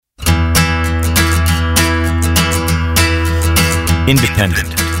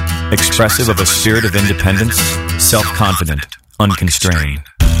Independent. Expressive of a spirit of independence, self-confident, unconstrained.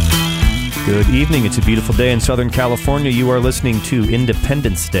 Good evening. It's a beautiful day in Southern California. You are listening to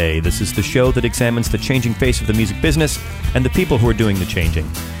Independence Day. This is the show that examines the changing face of the music business and the people who are doing the changing.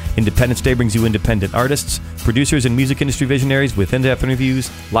 Independence Day brings you independent artists, producers, and music industry visionaries with in-depth interviews,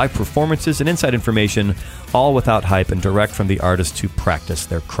 live performances, and inside information, all without hype and direct from the artists who practice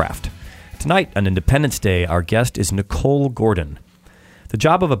their craft. Tonight on Independence Day, our guest is Nicole Gordon. The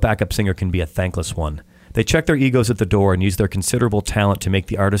job of a backup singer can be a thankless one. They check their egos at the door and use their considerable talent to make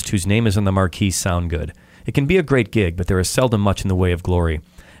the artist whose name is on the marquee sound good. It can be a great gig, but there is seldom much in the way of glory.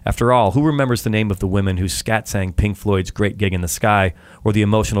 After all, who remembers the name of the women who scat sang Pink Floyd's Great Gig in the Sky or the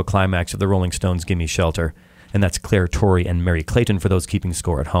emotional climax of the Rolling Stones' Gimme Shelter? And that's Claire Torrey and Mary Clayton for those keeping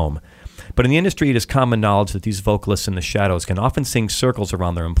score at home. But in the industry, it is common knowledge that these vocalists in the shadows can often sing circles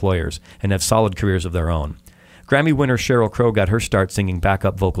around their employers and have solid careers of their own. Grammy winner Sheryl Crow got her start singing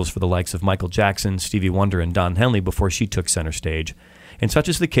backup vocals for the likes of Michael Jackson, Stevie Wonder, and Don Henley before she took center stage. And such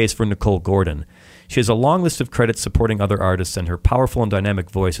is the case for Nicole Gordon. She has a long list of credits supporting other artists, and her powerful and dynamic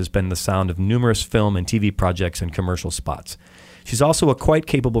voice has been the sound of numerous film and TV projects and commercial spots. She's also a quite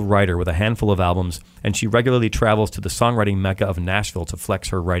capable writer with a handful of albums, and she regularly travels to the songwriting mecca of Nashville to flex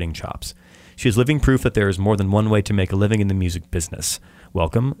her writing chops. She is living proof that there is more than one way to make a living in the music business.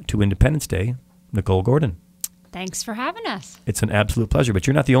 Welcome to Independence Day, Nicole Gordon. Thanks for having us. It's an absolute pleasure, but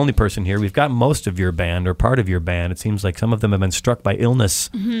you're not the only person here. We've got most of your band or part of your band. It seems like some of them have been struck by illness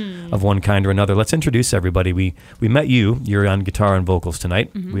of one kind or another. Let's introduce everybody. We met you. You're on guitar and vocals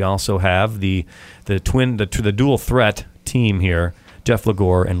tonight. We also have the dual threat team here, Jeff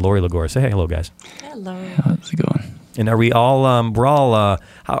Lagore and Lori Lagore. Say hey, hello, guys. Hello. How's it going? And are we all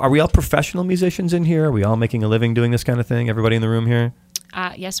are we all professional musicians in here? Are we all making a living doing this kind of thing? Everybody in the room here?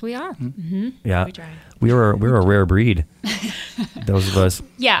 Yes, we are. Yeah, we try. We're a rare breed. Those of us.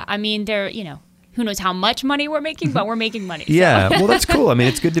 Yeah, I mean, who knows how much money we're making, but we're making money. So. Yeah, well, that's cool. I mean,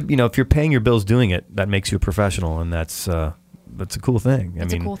 it's good to if you're paying your bills doing it, that makes you a professional, and that's a cool thing.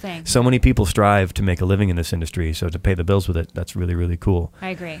 It's a cool thing. So many people strive to make a living in this industry, so to pay the bills with it, that's really, really cool. I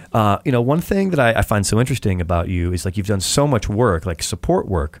agree. One thing that I find so interesting about you is like you've done so much work, like support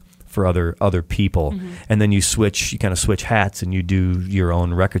work for other people, and then you kind of switch hats and you do your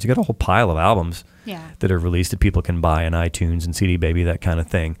own records. You got a whole pile of albums that are released that people can buy on iTunes and CD Baby, that kind of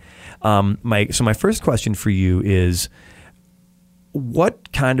thing. My first question for you is,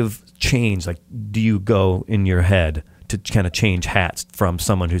 what kind of change do you go in your head to kind of change hats from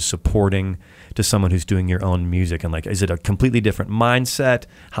someone who's supporting to someone who's doing your own music? And is it a completely different mindset?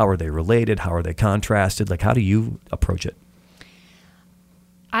 How are they related? How are they contrasted? How do you approach it?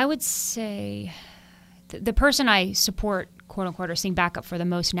 I would say the person I support, quote unquote, or sing backup for the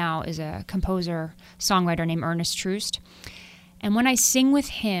most now is a composer, songwriter named Ernest Troost. And when I sing with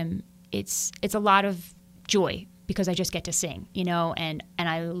him, it's a lot of joy because I just get to sing, and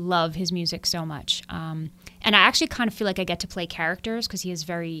I love his music so much. And I actually kind of feel like I get to play characters because he has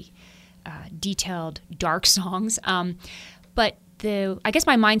very detailed, dark songs. But I guess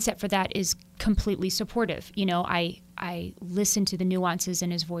my mindset for that is completely supportive. I listen to the nuances in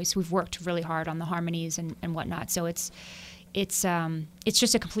his voice. We've worked really hard on the harmonies and whatnot. So it's just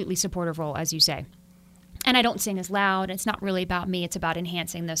a completely supportive role, as you say. And I don't sing as loud. It's not really about me. It's about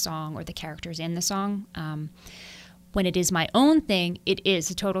enhancing the song or the characters in the song. When it is my own thing, it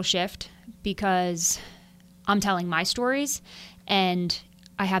is a total shift because I'm telling my stories and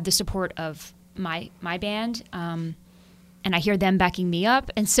I have the support of my band. And I hear them backing me up.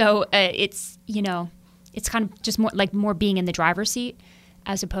 And so it's kind of just more being in the driver's seat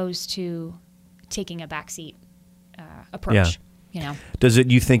as opposed to taking a backseat approach. Yeah.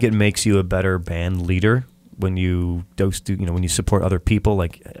 You think it makes you a better band leader when you when you support other people,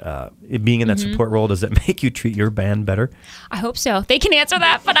 being in that support role? Does that make you treat your band better? I hope so. They can answer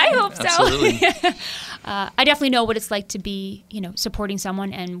that, but I hope so. Absolutely. I definitely know what it's like to be, supporting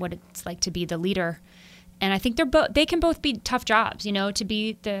someone and what it's like to be the leader. And I think they can both be tough jobs, to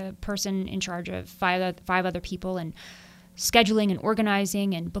be the person in charge of five other people and scheduling and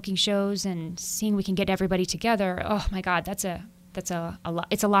organizing and booking shows and seeing we can get everybody together. Oh my God, that's a lot.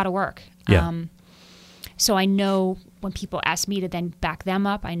 It's a lot of work. Yeah. So I know when people ask me to then back them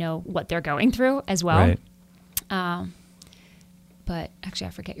up, I know what they're going through as well. Right. But actually,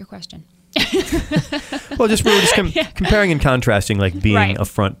 I forget your question. Well, just really just comparing and contrasting, like being Right. a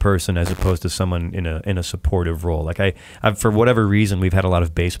front person as opposed to someone in a supportive role. Like I've for whatever reason, we've had a lot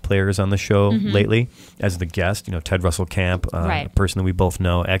of bass players on the show lately as the guest. Ted Russell Camp, Right. a person that we both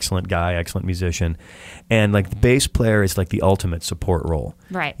know, excellent guy, excellent musician, and like the bass player is like the ultimate support role.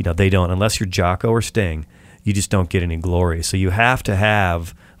 Right. They don't, unless you're Jocko or Sting, you just don't get any glory. So you have to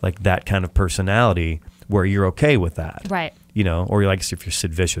have like that kind of personality where you're okay with that. Right. Or like if you're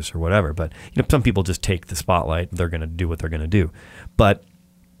Sid Vicious or whatever. But some people just take the spotlight. They're going to do what they're going to do. But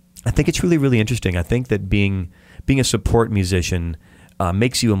I think it's really, really interesting. I think that being a support musician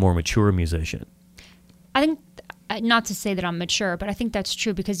makes you a more mature musician. I think, not to say that I'm mature, but I think that's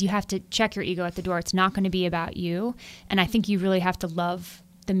true because you have to check your ego at the door. It's not going to be about you. And I think you really have to love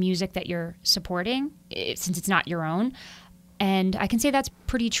the music that you're supporting since it's not your own. And I can say that's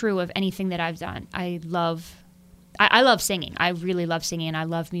pretty true of anything that I've done. I love singing. I really love singing, and I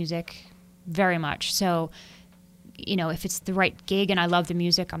love music very much. So, if it's the right gig and I love the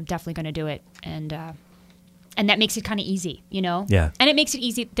music, I'm definitely going to do it. And that makes it kind of easy, Yeah. And it makes it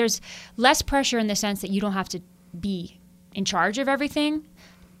easy. There's less pressure in the sense that you don't have to be in charge of everything,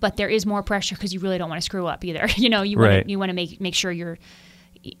 but there is more pressure because you really don't want to screw up either. You Right. want to make sure you're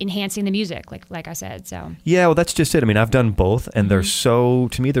enhancing the music, like I said. So Yeah, well, that's just it. I mean, I've done both, and they're so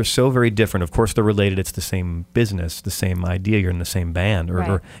very different. Of course, they're related. It's the same business, the same idea. You're in the same band, or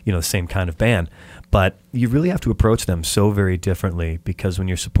Right. the same kind of band. But you really have to approach them so very differently because when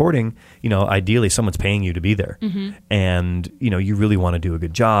you're supporting, ideally someone's paying you to be there, and you really want to do a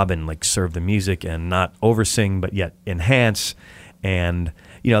good job and like serve the music and not oversing, but yet enhance. And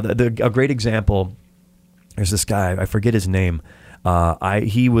a great example. There's this guy, I forget his name.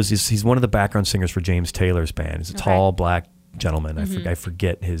 He's one of the background singers for James Taylor's band. He's a tall black gentleman. I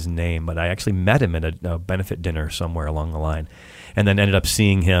forget his name, but I actually met him at a benefit dinner somewhere along the line, and then ended up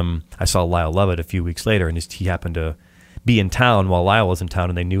seeing him. I saw Lyle Lovett a few weeks later, and he happened to be in town while Lyle was in town,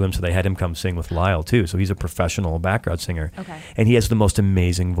 and they knew him, so they had him come sing with Lyle too. So he's a professional background singer, and he has the most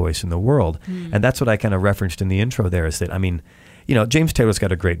amazing voice in the world. And that's what I kind of referenced in the intro there. Is that James Taylor's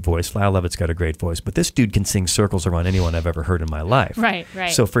got a great voice. Lyle Lovett's got a great voice. But this dude can sing circles around anyone I've ever heard in my life. Right.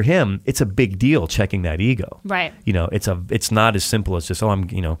 So for him, it's a big deal checking that ego. Right. It's not as simple as just,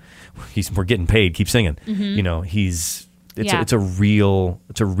 we're getting paid, keep singing. It's a real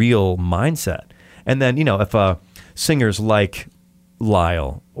mindset. And then, if singers like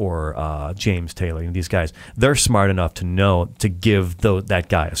Lyle or James Taylor, these guys, they're smart enough to know to give that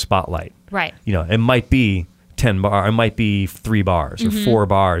guy a spotlight. Right. It might be 10 bars, it might be 3 bars or 4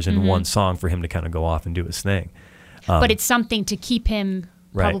 bars in one song for him to kind of go off and do his thing. But it's something to keep him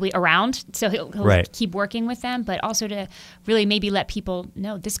probably around, so he'll keep working with them, but also to really maybe let people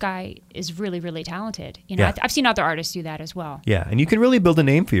know this guy is really, really talented. I've seen other artists do that as well. Yeah, and you can really build a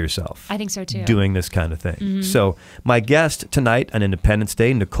name for yourself. I think so too. Doing this kind of thing. So my guest tonight on Independence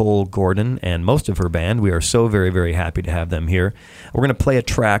Day, Nicole Gordon, and most of her band, we are so very, very happy to have them here. We're going to play a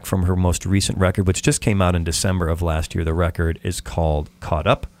track from her most recent record, which just came out in December of last year. The record is called Caught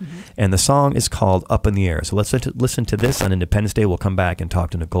Up, and the song is called Up in the Air. So let's listen to this on Independence Day. We'll come back and talk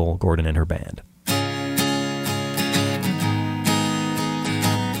to Nicole Gordon and her band.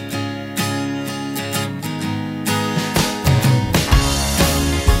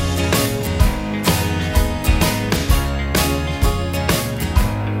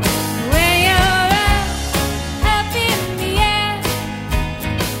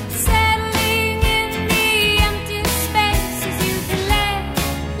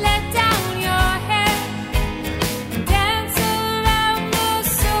 Dance around the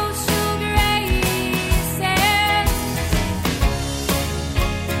social grave.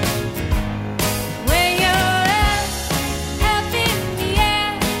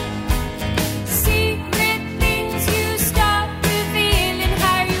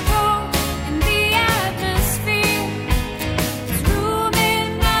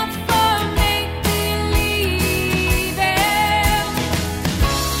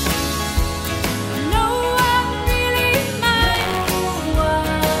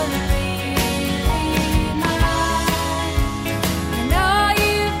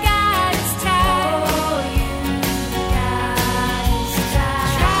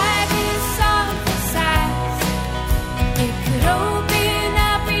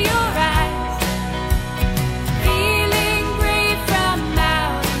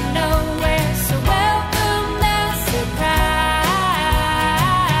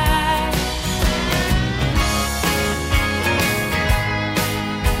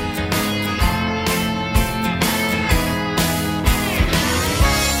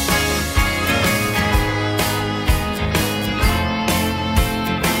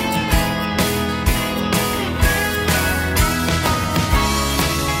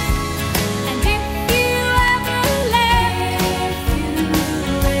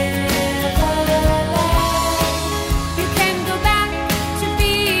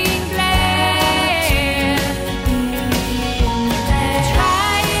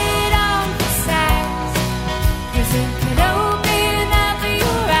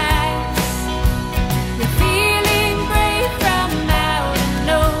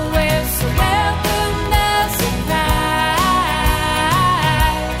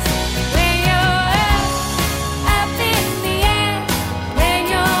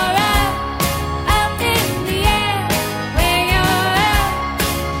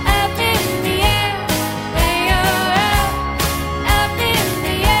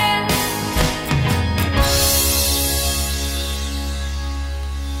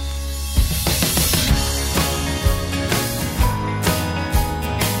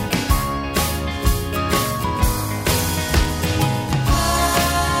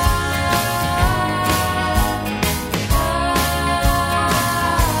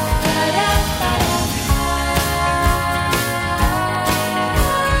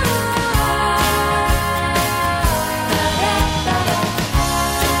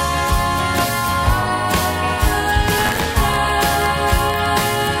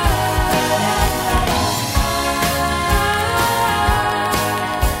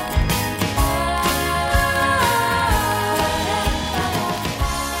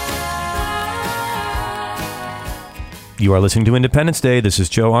 You are listening to Independence Day. This is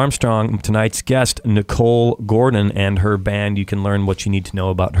Joe Armstrong. Tonight's guest, Nicole Gordon, and her band. You can learn what you need to know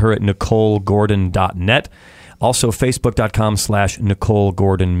about her at NicoleGordon.net. Also, Facebook.com/Nicole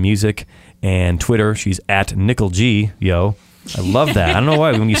Gordon Music. And Twitter, she's at NickelG. Yo, I love that. I don't know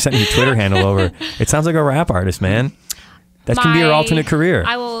why. When you sent me your Twitter handle over, it sounds like a rap artist, man. That can be your alternate career.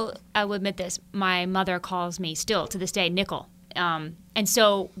 I will admit this. My mother calls me still to this day Nickel. And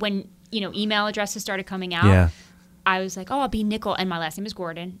so when email addresses started coming out, I was like, I'll be Nickel, and my last name is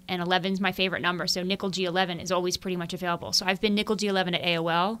Gordon, and 11's my favorite number, so Nickel G11 is always pretty much available. So I've been Nickel G11 at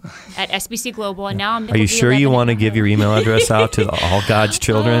AOL, at SBC Global, and now I'm Nickel G11. Are you sure you want to give your email address out to all God's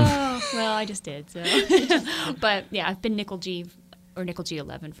children? Oh, well, I just did. So. But yeah, I've been Nickel G or Nickel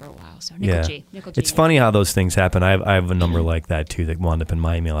G11 for a while. So Nickel G. It's funny how those things happen. I have a number like that too that wound up in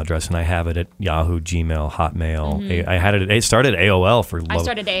my email address, and I have it at Yahoo, Gmail, Hotmail. Mm-hmm. I had it. It started AOL for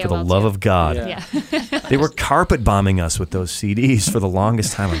the love of God. Yeah. They were carpet bombing us with those CDs for the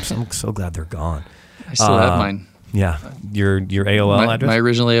longest time. I'm so glad they're gone. I still have mine. Yeah, your AOL address. My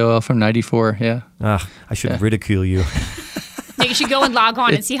original AOL from '94. Yeah. I should ridicule you. You should go and log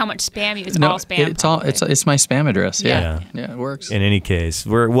on and see how much spam you. It's all spam. It's my spam address. Yeah, it works. In any case,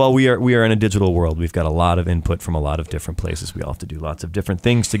 we are in a digital world. We've got a lot of input from a lot of different places. We all have to do lots of different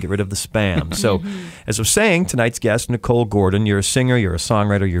things to get rid of the spam. So, as I was saying, tonight's guest, Nicole Gordon. You're a singer. You're a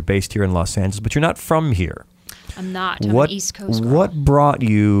songwriter. You're based here in Los Angeles, but you're not from here. I'm not. I'm an East Coast girl. What brought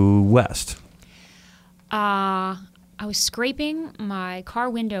you west? I was scraping my car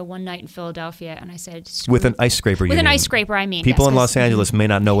window one night in Philadelphia, and I said... With an ice scraper, With an ice scraper, I mean. People in Los Angeles may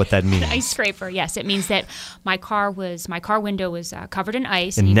not know what that means. Ice scraper, yes. It means that my car window was covered in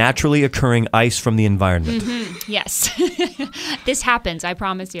ice. And naturally occurring ice from the environment. Mm-hmm. Yes. This happens, I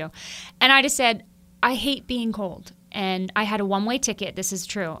promise you. And I just said, I hate being cold. And I had a one-way ticket. This is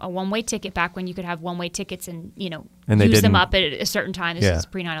true. A one-way ticket back when you could have one-way tickets and use them up at a certain time. This is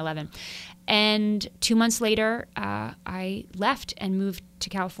pre-9/11. And 2 months later, I left and moved to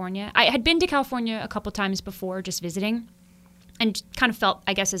California. I had been to California a couple times before, just visiting, and kind of felt,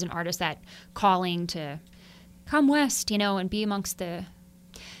 I guess, as an artist, that calling to come west, and be amongst the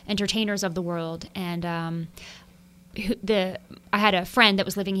entertainers of the world. And I had a friend that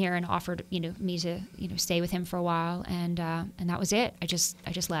was living here and offered, me to, stay with him for a while, and that was it. I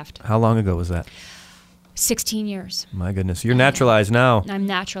just left. How long ago was that? 16 years. My goodness. You're naturalized now. I'm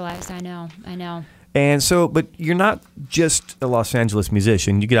naturalized. I know. And so, but you're not just a Los Angeles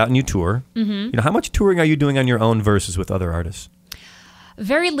musician. You get out and you tour. Mm-hmm. How much touring are you doing on your own versus with other artists?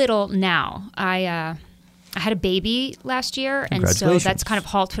 Very little now. I had a baby last year, and so that's kind of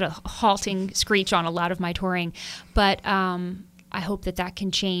put a halting screech on a lot of my touring. But I hope that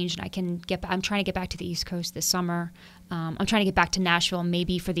can change, and I can I'm trying to get back to the East Coast this summer. I'm trying to get back to Nashville,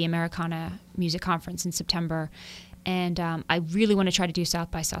 maybe for the Americana Music Conference in September. And I really want to try to do South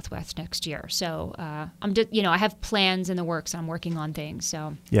by Southwest next year. So I'm just, I have plans in the works. I'm working on things.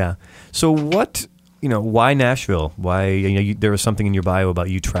 So yeah. So what, why Nashville? Why there was something in your bio about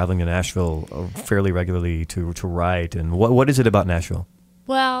you traveling to Nashville fairly regularly to write. And what is it about Nashville?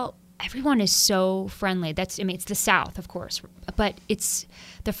 Well, everyone is so friendly. It's the South, of course, but it's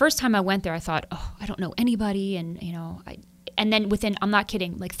the first time I went there, I thought, I don't know anybody, and and then within, I'm not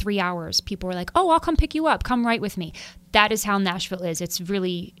kidding, like 3 hours, people were like, I'll come pick you up, come write with me. That is how Nashville is. It's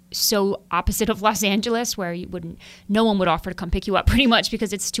really so opposite of Los Angeles, where no one would offer to come pick you up pretty much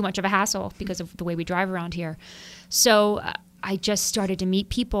because it's too much of a hassle because of the way we drive around here. So I just started to meet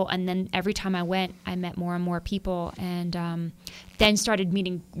people, and then every time I went, I met more and more people, and then started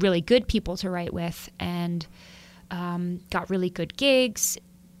meeting really good people to write with, and got really good gigs.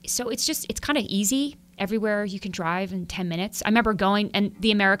 So it's kind of easy. Everywhere you can drive in 10 minutes. I remember going, and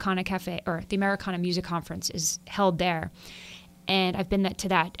the Americana Cafe, or the Americana Music Conference, is held there. And I've been to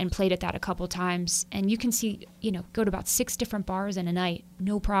that and played at that a couple times. And you can see, go to about 6 different bars in a night,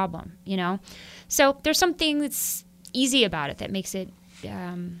 no problem, So there's something that's easy about it that makes it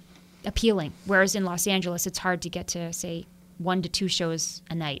appealing. Whereas in Los Angeles, it's hard to get to, say, 1 to 2 shows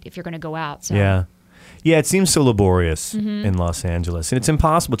a night if you're going to go out. So. Yeah, it seems so laborious in Los Angeles. And it's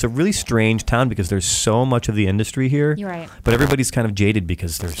impossible. It's a really strange town because there's so much of the industry here. You're right. But everybody's kind of jaded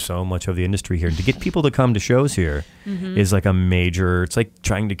because there's so much of the industry here. To get people to come to shows here is like a major, it's like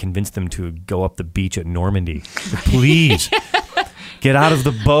trying to convince them to go up the beach at Normandy. Please, get out of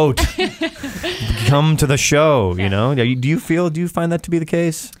the boat. Come to the show, Do you find that to be the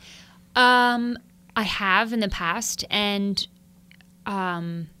case? I have in the past, and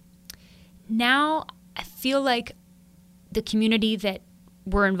now I feel like the community that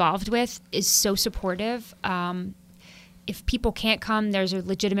we're involved with is so supportive. if people can't come, there's a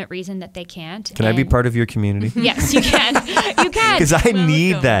legitimate reason that they can't. Can I be part of your community? Yes, you can. You can. Because I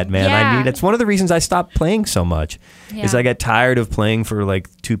need that, man. Yeah. It's one of the reasons I stopped playing so much. Yeah. Is I get tired of playing for like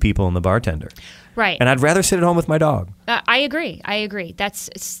 2 people and the bartender. Right. And I'd rather sit at home with my dog. I agree.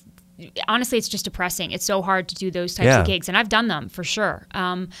 Honestly, it's just depressing. It's so hard to do those types of gigs, and I've done them for sure.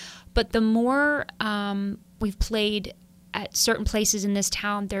 But the more we've played at certain places in this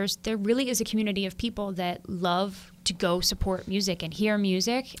town, there really is a community of people that love to go support music and hear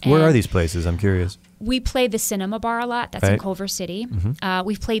music. And where are these places? I'm curious. We play the Cinema Bar a lot. That's in Culver City. Mm-hmm.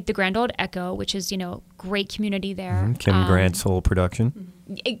 We've played the Grand Old Echo, which is, great community there. Mm-hmm. Kim Grant's whole production.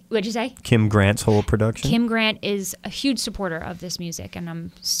 What'd you say? Kim Grant's whole production. Kim Grant is a huge supporter of this music, and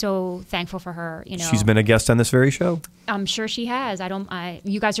I'm so thankful for her. She's been a guest on this very show. I'm sure she has.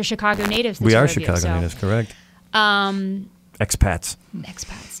 You guys are Chicago natives. We are Chicago natives, correct. Expats.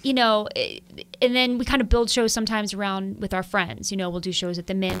 And then we kind of build shows sometimes around with our friends. We'll do shows at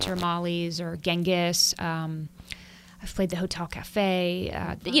the Mint or Molly's or Genghis. I've played the Hotel Cafe.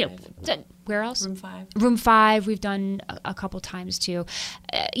 Where else? Room 5. We've done a couple times too.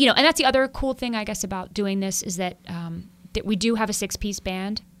 And that's the other cool thing, I guess, about doing this is that we do have a 6-piece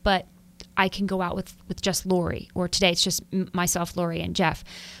band, but I can go out with just Lori, or today it's just myself, Lori, and Jeff.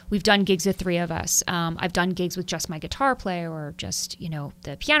 We've done gigs with 3 of us. I've done gigs with just my guitar player or just,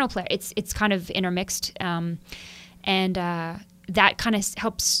 the piano player. It's kind of intermixed. And that kind of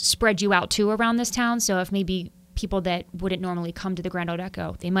helps spread you out too around this town. So if maybe people that wouldn't normally come to the Grand Old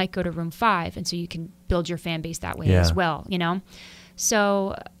Echo, they might go to Room 5, and so you can build your fan base that way as well,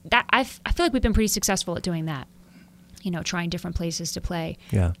 So that I feel like we've been pretty successful at doing that. Trying different places to play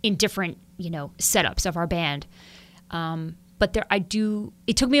in different, setups of our band. But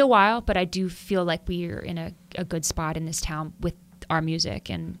it took me a while, but I do feel like we're in a good spot in this town with our music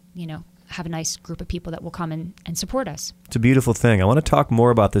and, have a nice group of people that will come and support us. It's a beautiful thing. I want to talk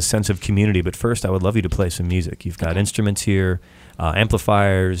more about this sense of community, but first I would love you to play some music. You've got instruments here,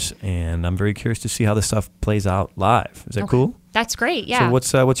 amplifiers, and I'm very curious to see how this stuff plays out live. Is that cool? That's great, yeah.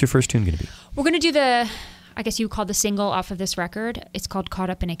 So what's your first tune going to be? We're going to do I guess you would call the single off of this record. It's called Caught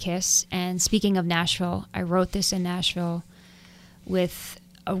Up in a Kiss. And speaking of Nashville, I wrote this in Nashville with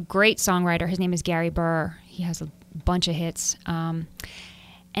a great songwriter. His name is Gary Burr. He has a bunch of hits.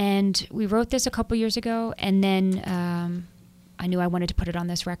 And we wrote this a couple years ago, and then I knew I wanted to put it on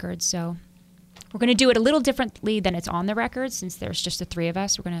this record. So we're going to do it a little differently than it's on the record, since there's just the 3 of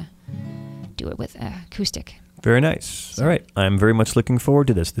us. We're going to do it with acoustic. Very nice. All right. I'm very much looking forward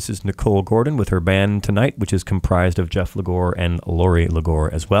to this. This is Nicole Gordon with her band tonight, which is comprised of Jeff Legore and Lori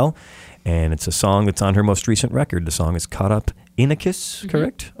Legore as well. And it's a song that's on her most recent record. The song is Caught Up in a Kiss,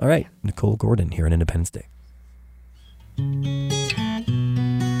 correct? All right. Nicole Gordon here on Independence Day.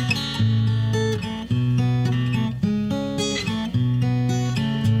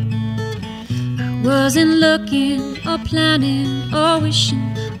 Wasn't looking or planning or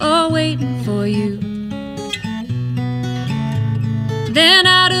wishing or waiting for you. Then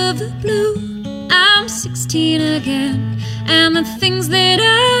out of the blue, I'm 16 again, and the things that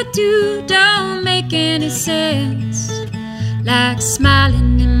I do don't make any sense. Like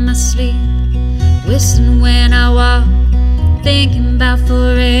smiling in my sleep, whistling when I walk, thinking about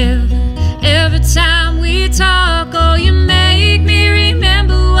forever. Every time we talk, oh, you make me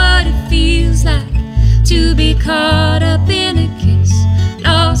remember what it feels like to be caught up in a kiss,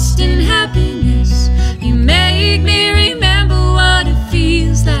 lost in happiness. You make me remember what it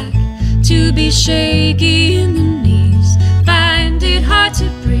feels like to be shaky in the knees, find it hard to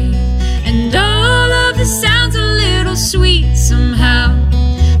breathe, and all of the sounds a little sweet somehow.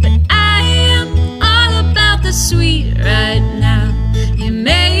 But I am all about the sweet right now. You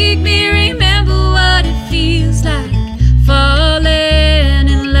make me remember what it feels like falling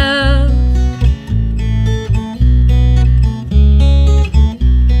in love.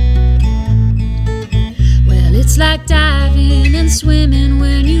 Well, it's like diving and swimming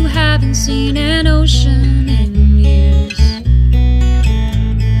when you haven't seen an ocean in years.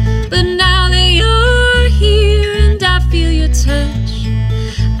 But now that you're here and I feel your touch,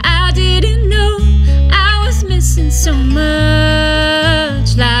 I didn't know I was missing so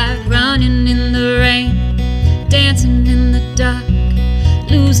much. Like running in the rain, dancing in the dark,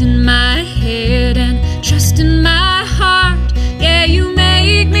 losing my head and trusting my heart. Yeah, you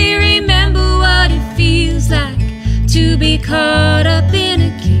make me remember what it feels like to be caught up in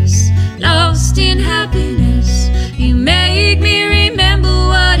a kiss, lost in happiness. You make me remember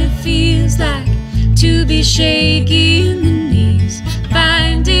what it feels like to be shaky in the knees,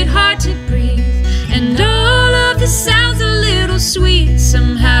 find it hard to breathe, and all of the sounds a little sweet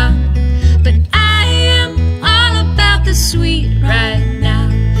somehow. But I am all about the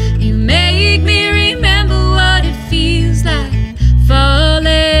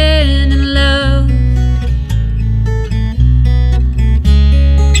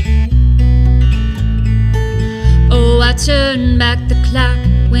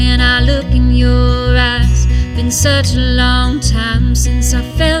when I look in your eyes. Been such a long time since I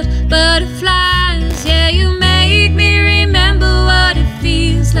felt butterflies. Yeah, you make me remember what it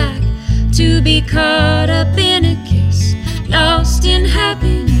feels like to be caught up in a kiss, lost in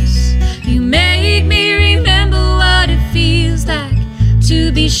happiness. You make me remember what it feels like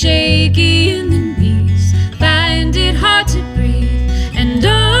to be shaky in the knees, find it hard to breathe, and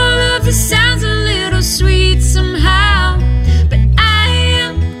all of the sounds a little sweet somehow. But I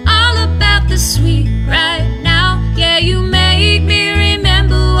am all about the sweet right now. Yeah, you make me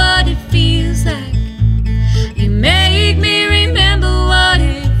remember what it feels like. You make me remember what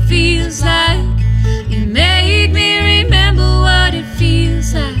it feels like. You make me remember what it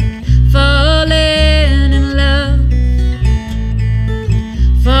feels like. Falling in love.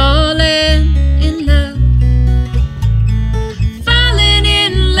 Falling in love. Falling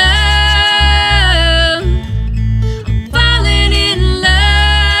in love. I'm falling in love.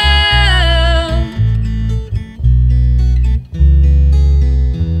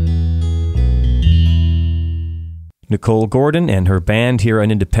 Nicole Gordon and her band here on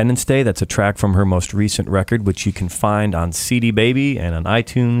Independence Day. That's a track from her most recent record, which you can find on CD Baby and on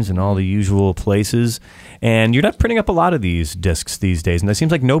iTunes and all the usual places. And you're not printing up a lot of these discs these days, and it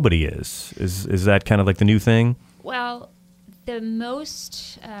seems like nobody is. Is that kind of like the new thing? Well, the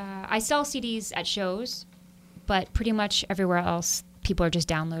most I sell CDs at shows, but pretty much everywhere else, people are just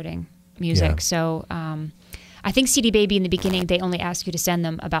downloading music. Yeah. So I think CD Baby in the beginning, they only ask you to send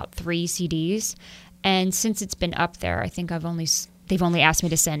them about 3 CDs. And since it's been up there, I think they've only asked me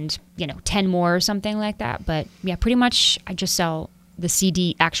to send 10 more or something like that. But yeah, pretty much I just sell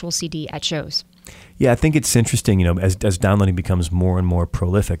the actual CD at shows. Yeah, I think it's interesting, as downloading becomes more and more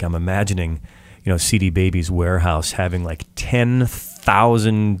prolific, I'm imagining, CD Baby's warehouse having like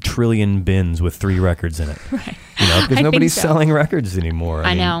 10,000 trillion bins with 3 records in it. Right. Because nobody's selling records anymore.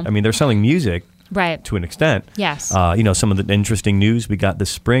 I know. I mean, they're selling music. Right. To an extent. Yes. Some of the interesting news we got this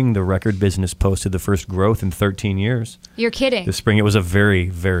spring, the record business posted the first growth in 13 years. You're kidding. This spring, it was a very,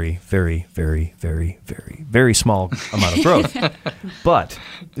 very, very, very, very, very, very small amount of growth. But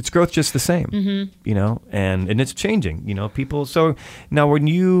it's growth just the same, and it's changing, people. So now when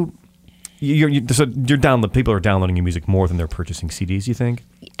people are downloading your music more than they're purchasing CDs, you think?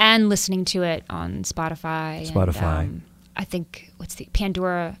 And listening to it on Spotify. And, I think,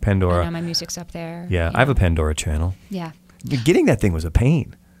 Pandora. I know my music's up there. Yeah, I have a Pandora channel. Yeah. Getting that thing was a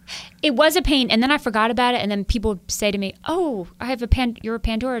pain. It was a pain, and then I forgot about it, and then people would say to me, "Oh, I have your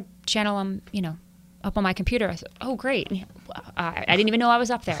Pandora channel, up on my computer." I said, "Oh, great." I didn't even know I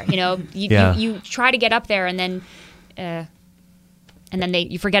was up there. You try to get up there, and then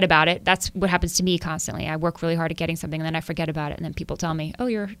you forget about it. That's what happens to me constantly. I work really hard at getting something, and then I forget about it, and then people tell me, "Oh,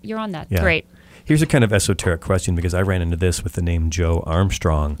 you're on that." Yeah. Great. Here's a kind of esoteric question, because I ran into this with the name Joe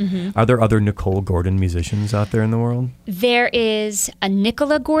Armstrong. Mm-hmm. Are there other Nicole Gordon musicians out there in the world? There is a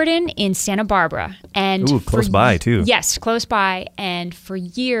Nicola Gordon in Santa Barbara. And close by, too. Yes, close by. And for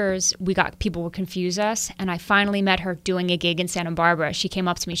years, people would confuse us. And I finally met her doing a gig in Santa Barbara. She came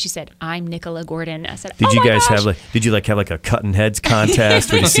up to me. She said, "I'm Nicola Gordon." I said, Did you guys have a cutting heads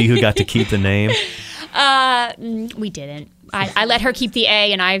contest to see who got to keep the name? We didn't. I let her keep the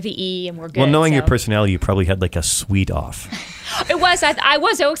A and I have the E, and we're good. Well, knowing your personality, you probably had like a suite off. It was. I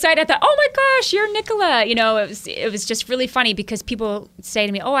was so excited. I thought, "Oh my gosh, you're Nicola!" It was just really funny because people say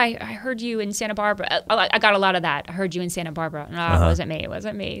to me, "Oh, I heard you in Santa Barbara." I got a lot of that. I heard you in Santa Barbara. No, It wasn't me. It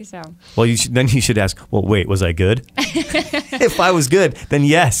wasn't me. So. Well, then you should ask. Well, wait, was I good? If I was good, then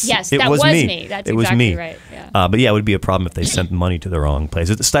yes. Yes, it was me. That's it exactly was me. Right. Yeah. But yeah, it would be a problem if they sent money to the wrong place.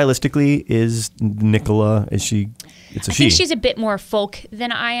 Stylistically, is Nicola? Is she? It's a she. I think she's a bit more folk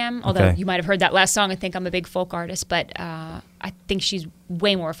than I am, although you might have heard that last song. I think I'm a big folk artist, but I think she's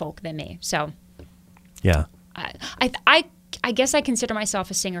way more folk than me. So, yeah, I guess I consider myself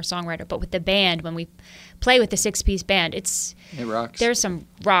a singer-songwriter, but with the band, when we play with the 6-piece band, it rocks. There's some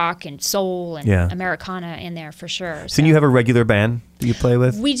rock and soul and Americana in there for sure. So you have a regular band that you play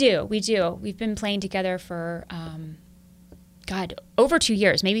with? We do. We've been playing together for over 2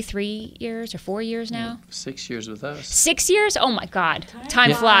 years, maybe 3 years or 4 years now. 6 years with us. 6 years? Oh my God,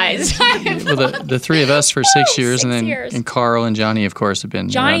 time flies. Well, the 3 of us for 6 years, and Carl and Johnny, of course, have been.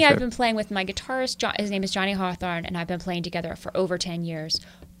 Johnny, I've been playing with my guitarist. His name is Johnny Hawthorne, and I've been playing together for over 10 years.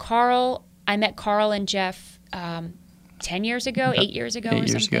 Carl, I met Carl and Jeff 10 years ago, 8 years ago, or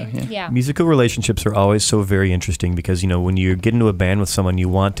something. Yeah. Musical relationships are always so very interesting because when you get into a band with someone, you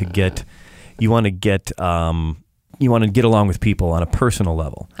want to get you want to get along with people on a personal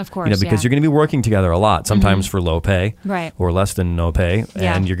level. Of course, because you're going to be working together a lot, sometimes for low pay or less than no pay,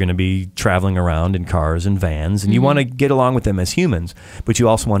 and you're going to be traveling around in cars and vans, and you want to get along with them as humans, but you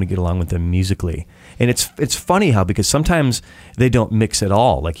also want to get along with them musically. And it's funny how, because sometimes they don't mix at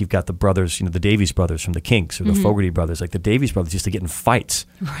all. Like you've got the brothers, the Davies brothers from the Kinks, or the Fogerty brothers. Like the Davies brothers used to get in fights,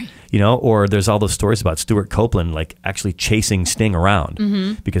 right? Or there's all those stories about Stuart Copeland like actually chasing Sting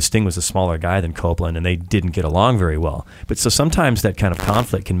around because Sting was a smaller guy than Copeland, and they didn't get along very well. But so sometimes that kind of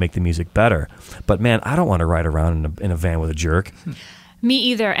conflict can make the music better. But man, I don't want to ride around in a van with a jerk. Me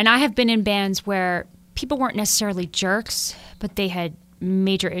either. And I have been in bands where people weren't necessarily jerks, but they had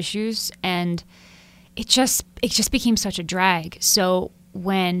major issues, and it just became such a drag. So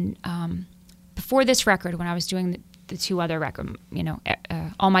when before this record, when I was doing the two other record,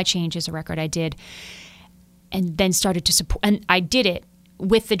 All My Change is a record I did, and then started to support, and I did it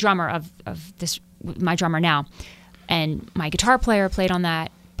with the drummer of this, my drummer now, and my guitar player played on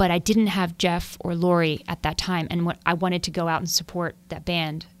that, but I didn't have Jeff or Lori at that time, and when I wanted to go out and support that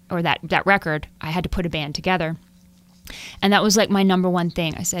band or that record, I had to put a band together, and that was like my number one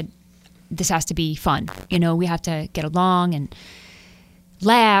thing. I said, this has to be fun. We have to get along and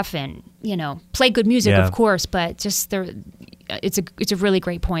laugh and, play good music, of course, but just it's a really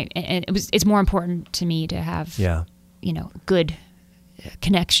great point. And it's more important to me to have, good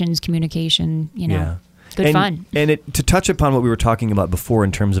connections, communication, good fun. And to touch upon what we were talking about before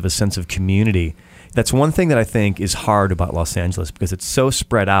in terms of a sense of community, that's one thing that I think is hard about Los Angeles, because it's so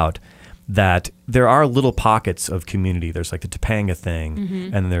spread out that there are little pockets of community. There's like the Topanga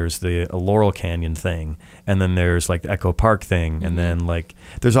thing, and there's the Laurel Canyon thing, and then there's like the Echo Park thing, and then like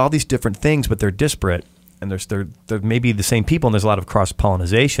there's all these different things, but they're disparate, and they're maybe the same people, and there's a lot of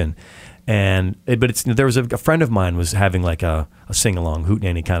cross-pollination. There was a friend of mine was having like a sing-along,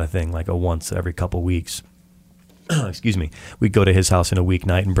 hootenanny kind of thing, like a once every couple weeks. Excuse me. We'd go to his house in a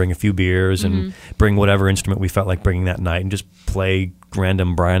weeknight and bring a few beers and bring whatever instrument we felt like bringing that night and just play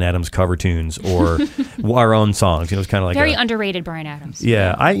random Bryan Adams cover tunes or our own songs. It was kind of like very underrated Bryan Adams.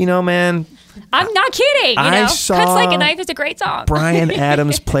 Yeah. Man. I'm not kidding. I saw Cuts Like a Knife is a great song. Bryan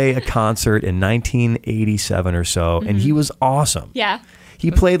Adams play a concert in 1987 or so, and he was awesome. Yeah.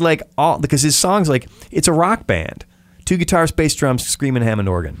 He played because his songs, like, it's a rock band. 2 guitars, bass, drums, screaming Hammond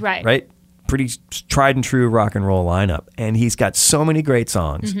organ. Right. Pretty tried and true rock and roll lineup. And he's got so many great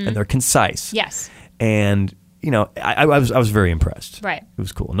songs, and they're concise. Yes. And, I was very impressed. Right. It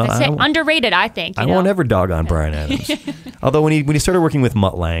was cool. No, underrated, I think. I won't ever dog on Bryan Adams. Although when he started working with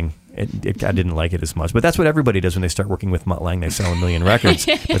Mutt Lange, I didn't like it as much. But that's what everybody does when they start working with Mutt Lange. They sell 1 million records,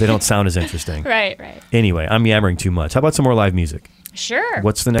 but they don't sound as interesting. Right. Anyway, I'm yammering too much. How about some more live music? Sure.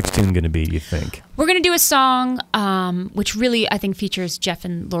 What's the next tune going to be, do you think? We're going to do a song which really, I think, features Jeff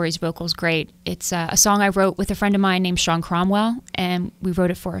and Lori's vocals great. It's a song I wrote with a friend of mine named Sean Cromwell, and we wrote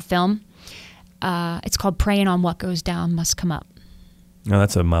it for a film. It's called Praying on What Goes Down Must Come Up. No,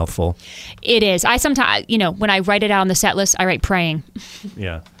 that's a mouthful. It is. I sometimes, when I write it out on the set list, I write praying.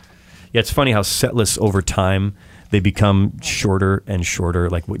 Yeah, it's funny how set lists over time, they become shorter and shorter,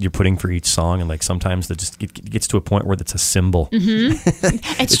 like what you're putting for each song, and like sometimes it gets to a point where it's a symbol.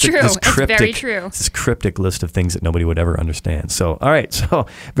 It's true. It's very true. It's this cryptic list of things that nobody would ever understand. So, all right. So,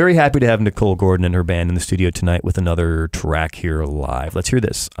 very happy to have Nicole Gordon and her band in the studio tonight with another track here live. Let's hear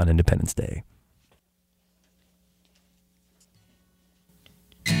this on Independence Day.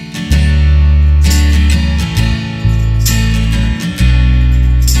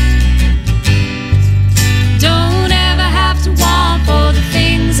 To want for the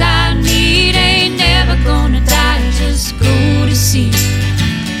things I need, ain't never gonna die, just go to see.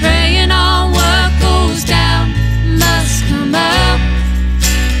 Praying on what goes down must come up.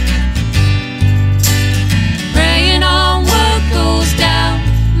 Praying on what goes down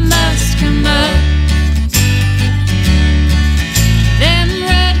must come up. Them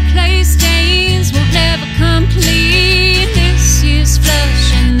red clay stains won't never come clean. This year's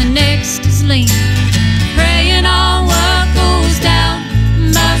flush and the next is lean. Praying on what goes down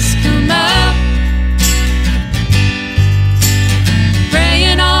must come up.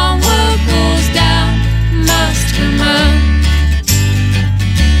 Praying on what goes down must come up.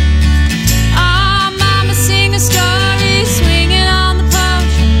 Oh, mama sing a story, swinging on the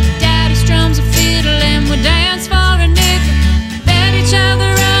porch. Daddy strums a fiddle and we dance for a nickel. Let each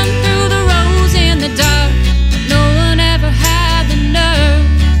other run through the rows in the dark, but no one ever had the nerve.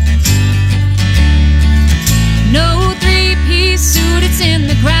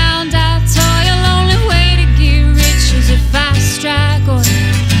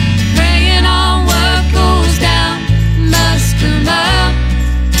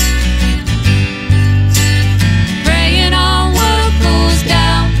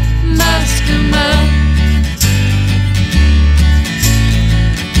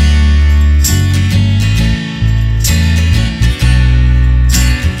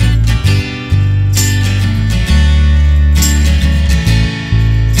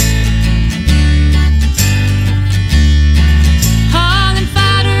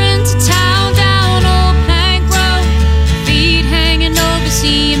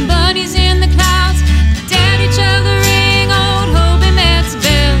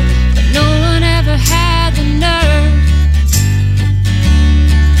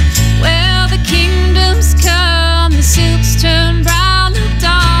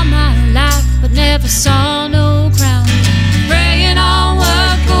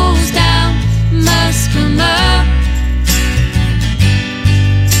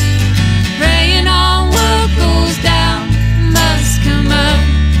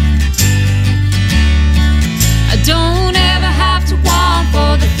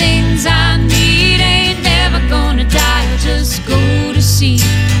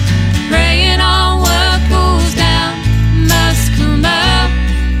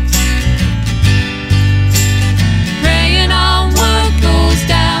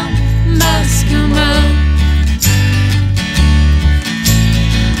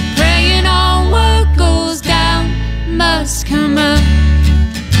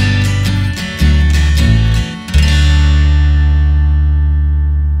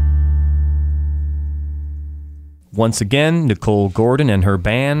 once again, Nicole Gordon and her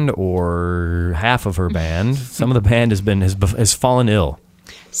band, or half of her band. Some of the band has fallen ill.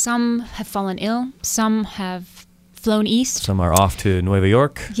 Some have fallen ill. Some have flown east. Some are off to Nueva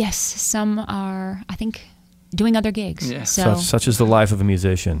York. Yes, some are, I think, doing other gigs. Yeah. So Such is the life of a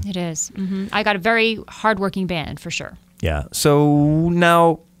musician. it is. I got a very hardworking band, for sure. Yeah. So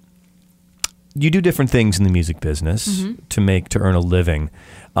now you do different things in the music business to earn a living.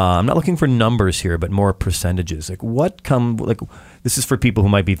 I'm not looking for numbers here, but more percentages. This is for people who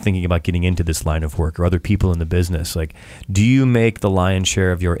might be thinking about getting into this line of work, or other people in the business. Like, do you make the lion's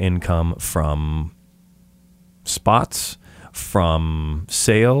share of your income from spots, from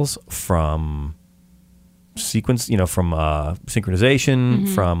sales, from sequence, from synchronization,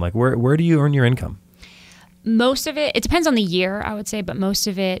 from where do you earn your income? Most of it depends on the year, I would say, but most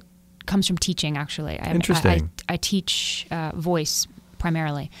of it comes from teaching, actually. Interesting. I teach voice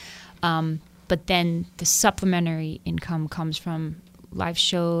primarily. But then the supplementary income comes from live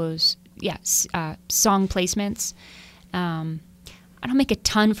shows, song placements. I don't make a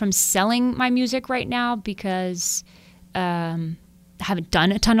ton from selling my music right now because I haven't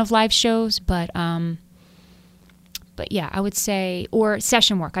done a ton of live shows, but yeah, I would say, or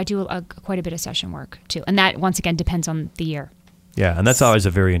session work. I do quite a bit of session work too, and that once again depends on the year. Yeah, and that's always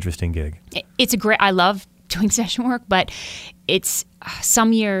a very interesting gig. I love doing session work, but it's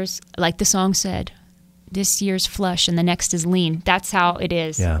some years, like the song said, this year's flush and the next is lean. That's how it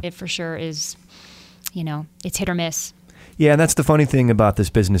is. Yeah. It for sure is, it's hit or miss. Yeah, and that's the funny thing about this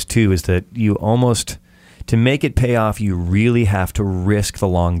business too, is that you almost, to make it pay off, you really have to risk the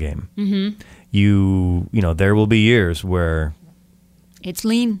long game. Mm-hmm. There will be years where it's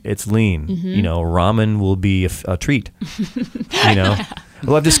lean. Mm-hmm. Ramen will be a treat.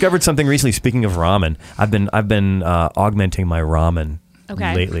 Well, I've discovered something recently. Speaking of ramen, I've been augmenting my ramen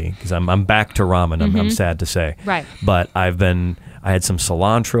lately because I'm back to ramen. I'm sad to say, right? But I had some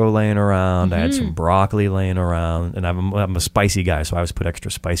cilantro laying around. I had some broccoli laying around, and I'm a spicy guy, so I always put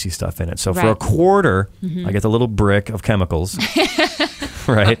extra spicy stuff in it. So for a quarter, I get the little brick of chemicals,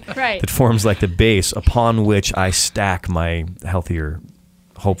 right? Right. That forms like the base upon which I stack my healthier,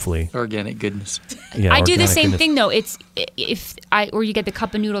 hopefully organic goodness. Yeah, I do the same thing though. It's or you get the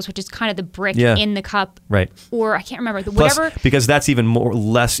cup of noodles, which is kind of the brick in the cup, right? Or I can't remember Plus, whatever. because that's even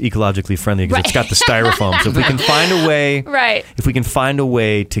less ecologically friendly because it's got the styrofoam. So if we can find a way, if we can find a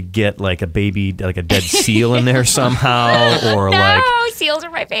way to get like a dead seal in there somehow, or seals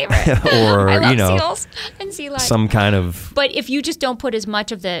are my favorite. Or I love seals and sea life. Some kind of. But if you just don't put as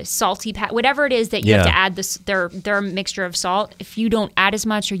much of the salty whatever it is that you have to add their mixture of salt, if you don't add as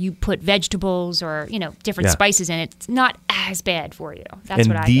much, or you put vegetables or different spices in it, it's not as bad for you. That's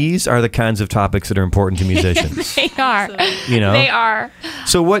what I think. And these are the kinds of topics that are important to musicians. They are. They are.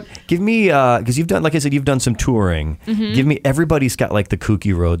 So what? Give me because you've done, like I said, you've done some touring. Mm-hmm. Give me. Everybody's got like the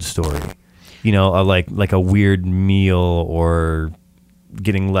kooky road story. Like a weird meal, or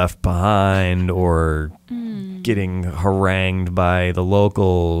getting left behind, or getting harangued by the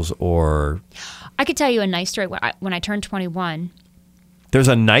locals, or. I could tell you a nice story. When I turned 21. There's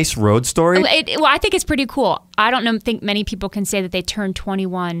a nice road story? Well, I think it's pretty cool. I don't think many people can say that they turned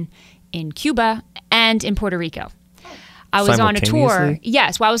 21 in Cuba and in Puerto Rico. I was on a tour.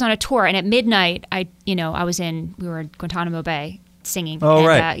 Yes, well, I was on a tour, and at midnight, we were in Guantanamo Bay singing. Oh,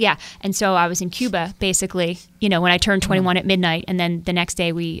 right. Yeah, and so I was in Cuba, basically, when I turned 21 at midnight, and then the next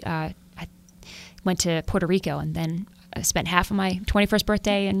day I went to Puerto Rico, and then I spent half of my 21st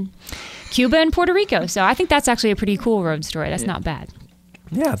birthday in Cuba and Puerto Rico. So I think that's actually a pretty cool road story. That's not bad.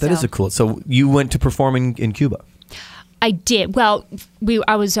 Yeah, that is a cool. So you went to performing in Cuba? I did. Well,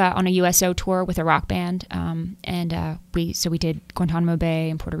 I was on a USO tour with a rock band, and we did Guantanamo Bay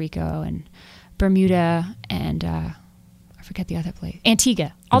and Puerto Rico and Bermuda and I forget the other place,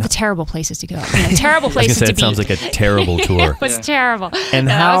 Antigua. All the terrible places to go. Terrible places to be. It sounds like a terrible tour. It was terrible. And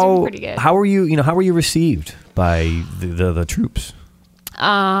that was pretty good. How were you? How were you received by the troops?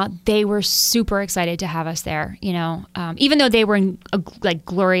 They were super excited to have us there, even though they were in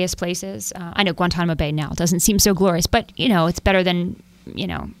glorious places. I know Guantanamo Bay now doesn't seem so glorious, but it's better than,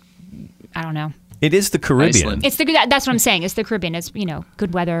 I don't know. It is the Caribbean. Iceland. That's what I'm saying. It's the Caribbean. It's,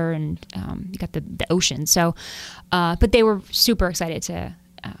 good weather and you got the ocean. So, but they were super excited to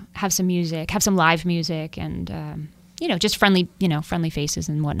have some music, have some live music, and just friendly faces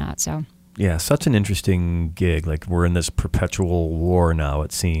and whatnot. So. Yeah, such an interesting gig. Like, we're in this perpetual war now,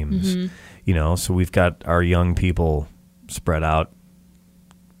 it seems. Mm-hmm. So we've got our young people spread out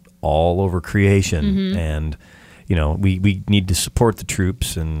all over creation. Mm-hmm. And, we need to support the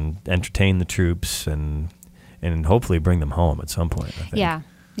troops and entertain the troops and hopefully bring them home at some point, I think.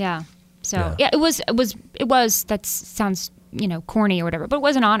 Yeah. So it was. That sounds corny or whatever, but it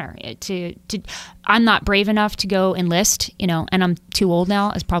was an honor to. I'm not brave enough to go enlist, and I'm too old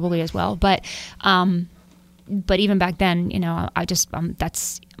now, as probably as well. But even back then, I just I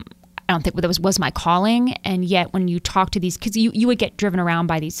don't think that was my calling. And yet, when you talk to these kids, you would get driven around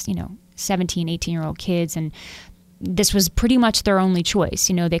by these 17, 18-year-old kids, and this was pretty much their only choice.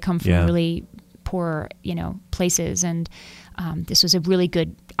 They come from really poor places, and this was a really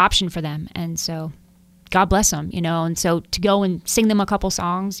good option for them. And so God bless them, and so to go and sing them a couple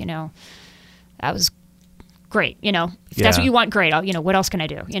songs, that was great. If that's what you want, great. What else can I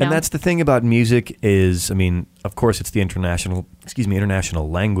do? And that's the thing about music is, of course it's the international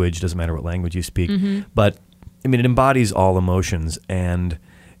language, doesn't matter what language you speak, but it embodies all emotions, and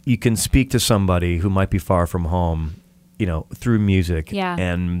you can speak to somebody who might be far from home, through music,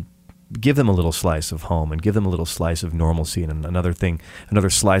 and give them a little slice of home and give them a little slice of normalcy, and another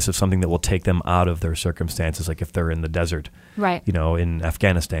slice of something that will take them out of their circumstances, like if they're in the desert, right? In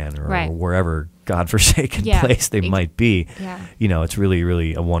Afghanistan or wherever godforsaken place they might be. Yeah. It's really,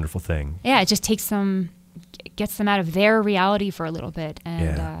 really a wonderful thing. Yeah, it just gets them out of their reality for a little bit.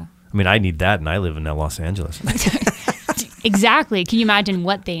 And I need that, and I live in Los Angeles. Exactly. Can you imagine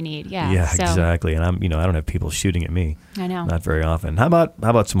what they need? Yeah. So. Exactly. And I don't have people shooting at me. I know. Not very often. How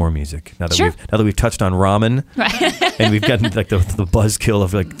about some more music? Now that we've touched on ramen, and we've gotten like the buzzkill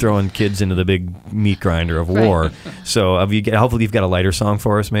of like throwing kids into the big meat grinder of war. So hopefully you've got a lighter song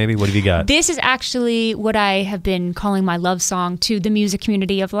for us. Maybe what have you got? This is actually what I have been calling my love song to the music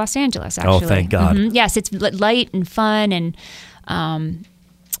community of Los Angeles. Actually. Oh, thank God. Mm-hmm. Yes, it's light and fun and.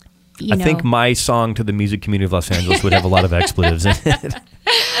 I think my song to the music community of Los Angeles would have a lot of expletives in it.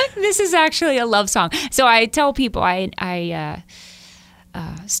 This is actually a love song. So I tell people, I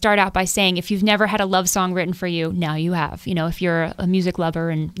start out by saying, if you've never had a love song written for you, now you have. If you're a music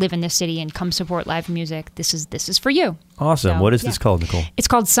lover and live in this city and come support live music, this is for you. Awesome. So, what is this called, Nicole? It's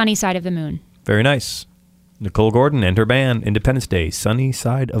called Sunny Side of the Moon. Very nice. Nicole Gordon and her band, Independence Day, Sunny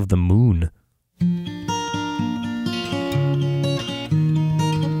Side of the Moon.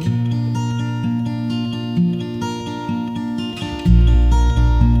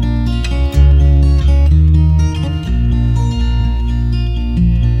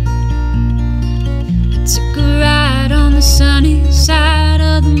 Sunny side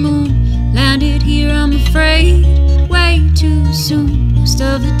of the moon, landed here, I'm afraid, way too soon. Most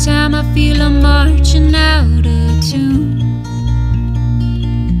of the time I feel I'm marching out of tune.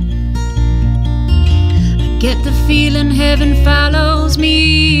 I get the feeling heaven follows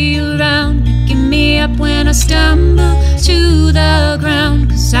me around, picking me up when I stumble to the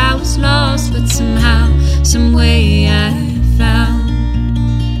ground. 'Cause I was lost, but somehow, some way I found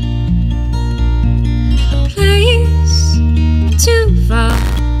a place too far,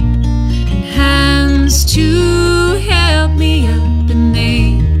 and hands to help me up, and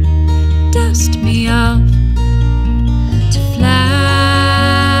they dust me off to fly.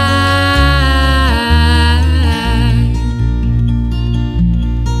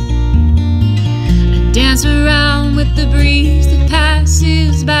 I dance around with the breeze that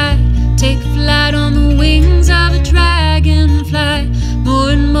passes by, take flight on the wings of a dragonfly.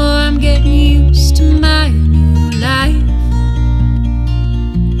 More and more I'm getting used to my new life.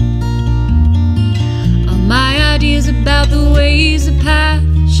 My ideas about the ways the path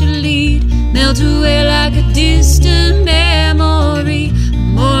should lead melt away like a distant memory.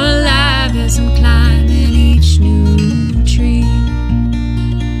 I'm more alive as I'm climbing each new tree.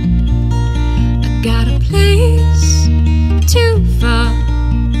 I got a place too far,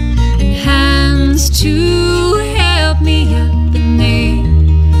 and hands to help me up, and they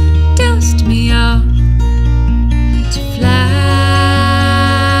dust me off to fly.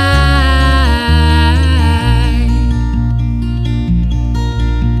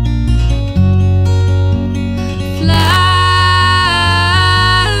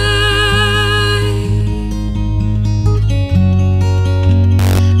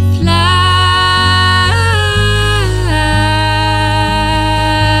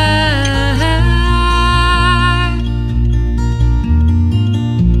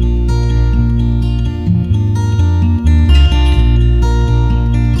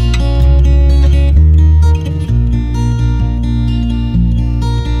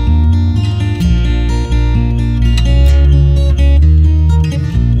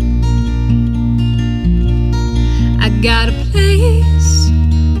 Got a place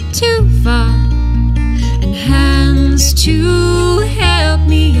too far, and hands to help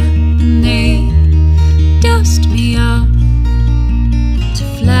me up, and they dust me off to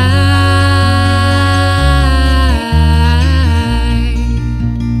fly.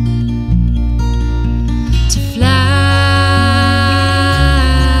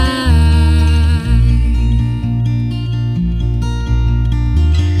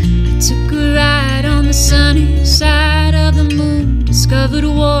 sunny side of the moon, discovered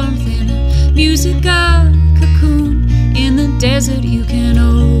warmth in a musical cocoon. In the desert you can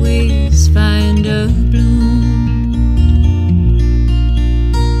always find a bloom.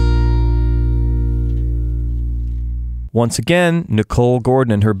 Once again, Nicole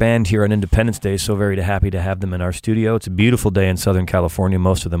Gordon and her band here on Independence Day. So very happy to have them in our studio. It's a beautiful day in Southern California.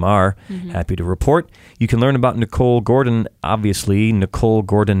 Most of them are. Happy to report. You can learn about Nicole Gordon, obviously,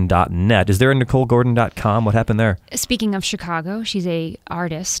 NicoleGordon.net. Is there a NicoleGordon.com? What happened there? Speaking of Chicago, she's a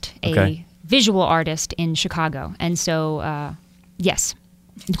artist, a visual artist in Chicago. And so, yes,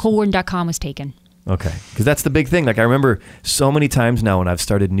 NicoleGordon.com was taken. Okay, because that's the big thing. Like, I remember so many times now when I've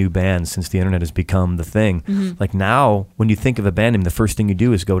started new bands since the internet has become the thing. Like, now when you think of a band name, the first thing you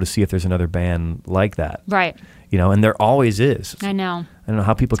do is go to see if there's another band like that. Right. You know, and there always is. I know. I don't know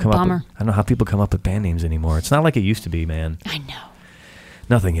how people come up. I don't know how people come up with band names anymore. It's not like it used to be, man. I know.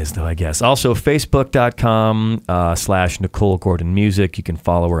 Nothing is, though, I guess. Also, Facebook.com/Nicole Gordon Music. You can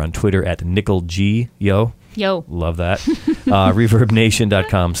follow her on Twitter at NicoleG. Yo. Love that.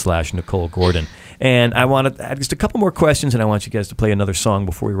 ReverbNation.com/Nicole Gordon. And I want to add just a couple more questions, and I want you guys to play another song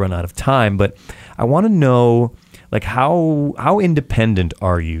before we run out of time. But I want to know, like, how independent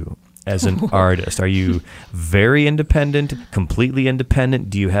are you as an artist? Are you very independent, completely independent?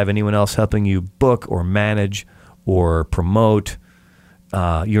 Do you have anyone else helping you book or manage or promote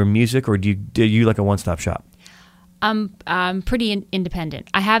your music, or do you like a one-stop shop? I'm pretty independent.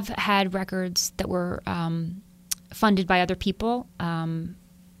 I have had records that were funded by other people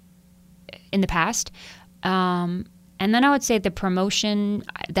in the past. And then I would say the promotion,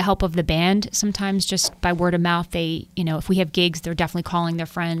 the help of the band, sometimes just by word of mouth, they, you know, if we have gigs, they're definitely calling their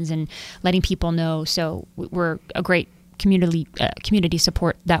friends and letting people know. So we're a great community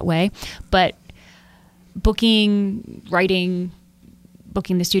support that way. But booking, writing,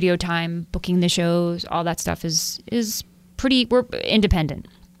 booking the studio time, booking the shows, all that stuff is pretty, we're independent.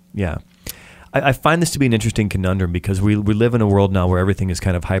 Yeah. I find this to be an interesting conundrum because we live in a world now where everything is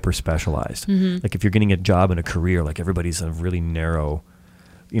kind of hyper-specialized. Like if you're getting a job and a career, like everybody's in a really narrow,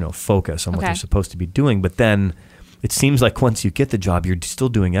 focus on what they're supposed to be doing. But then it seems like once you get the job, you're still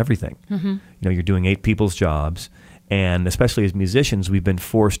doing everything. You're doing 8 people's jobs. And especially as musicians, we've been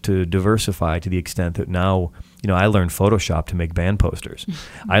forced to diversify to the extent that now, I learned Photoshop to make band posters.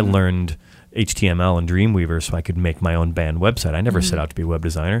 I learned HTML and Dreamweaver so I could make my own band website. I never set out to be a web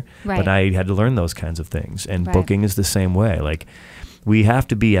designer, but I had to learn those kinds of things. And booking is the same way. Like, we have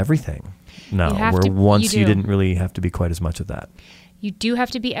to be everything now, where once you didn't really have to be quite as much of that. You do have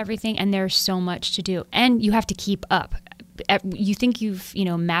to be everything, and there's so much to do. And you have to keep up. You think you've,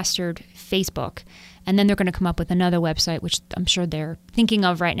 mastered Facebook, and then they're going to come up with another website, which I'm sure they're thinking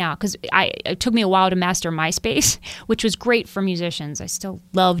of right now. Because it took me a while to master MySpace, which was great for musicians. I still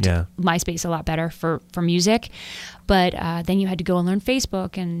loved MySpace a lot better for music. But then you had to go and learn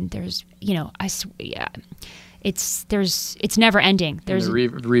Facebook, and there's, it's never ending. There's the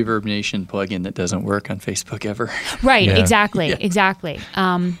Reverb Nation plugin that doesn't work on Facebook ever. Right, exactly.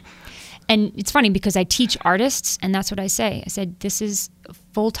 And it's funny because I teach artists, and that's what I say. I said, this is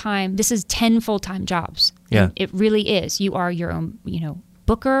full-time. This is 10 full-time jobs. Yeah. And it really is. You are your own,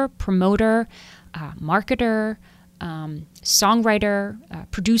 booker, promoter, marketer, songwriter,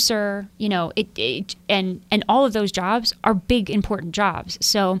 producer, and all of those jobs are big, important jobs.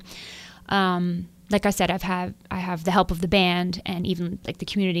 So, like I said, I have the help of the band, and even like the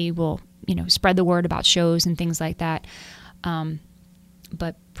community will, spread the word about shows and things like that.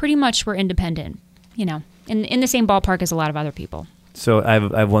 But pretty much we're independent, in the same ballpark as a lot of other people. So I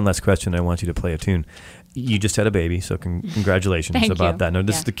have one last question. I want you to play a tune. You just had a baby, so congratulations about that. Now,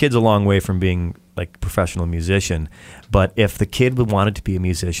 the kid's a long way from being like a professional musician, but if the kid wanted to be a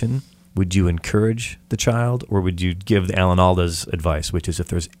musician, would you encourage the child, or would you give Alan Alda's advice, which is if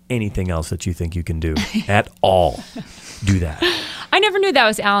there's anything else that you think you can do at all, do that? I never knew that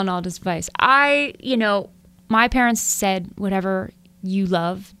was Alan Alda's advice. My parents said, whatever you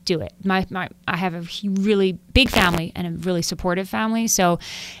love, do it. I have a really big family and a really supportive family. So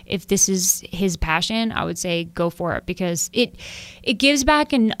if this is his passion, I would say go for it, because it gives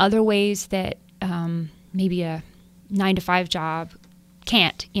back in other ways that maybe a 9-to-5 job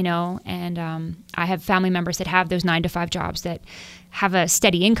can't, and I have family members that have those 9-to-5 jobs that have a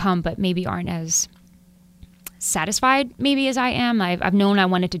steady income, but maybe aren't as satisfied maybe as I am. I've known I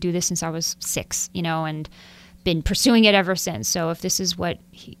wanted to do this since I was 6, and been pursuing it ever since. So if this is what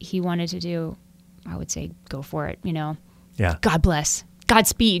he wanted to do, I would say go for it, Yeah. God bless.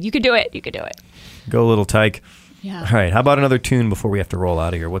 Godspeed. You could do it. Go, little tyke. Yeah. All right. How about another tune before we have to roll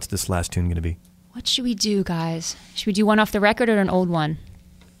out of here? What's this last tune going to be? What should we do, guys? Should we do one off the record or an old one?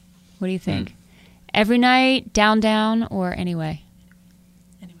 What do you think? Every Night, Down Down, or Anyway?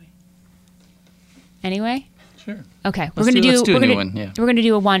 Anyway? Sure. Okay, Let's do a new one. Yeah. We're gonna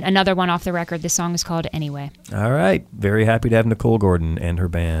do another one off the record. This song is called Anyway. All right. Very happy to have Nicole Gordon and her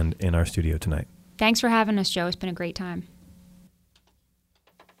band in our studio tonight. Thanks for having us, Joe. It's been a great time.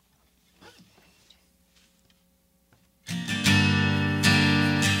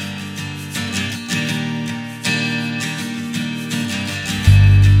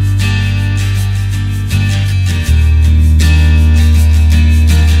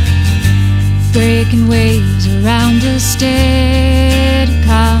 Breaking waves around a steady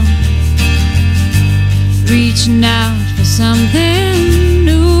calm, reaching out for something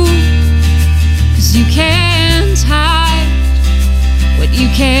new, 'cause you can't hide what you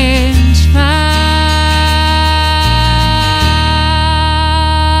can't find.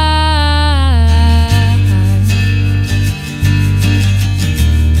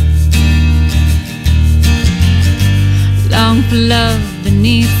 Long for love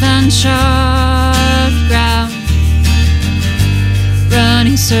beneath uncharted ground,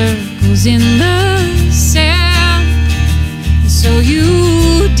 running circles in the sand, and so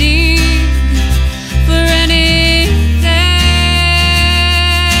you dig for anything,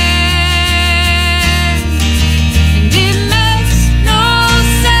 and it makes no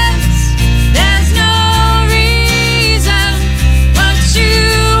sense, there's no reason what you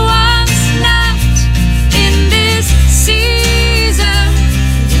want's not in this season.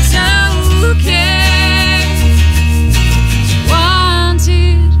 It's okay, just want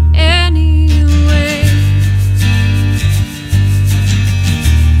it anyway.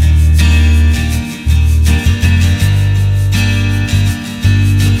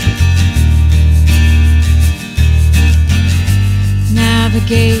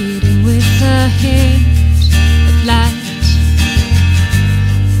 Navigating with a hint of light,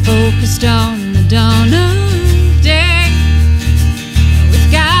 focused on the dawn of day.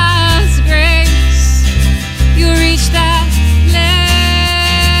 With God's grace, you'll reach that place.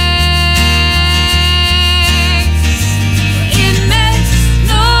 It makes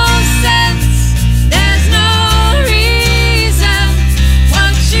no sense, there's no reason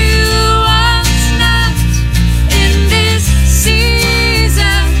what you want's not in this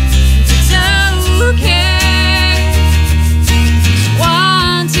season. It's okay,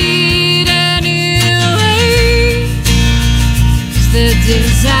 want it anyway, 'cause the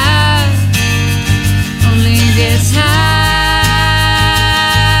desire only gets higher.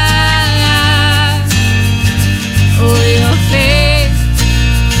 Oh, your faith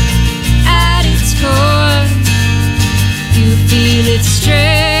at its core, you feel its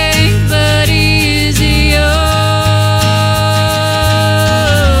strength, but is it yours?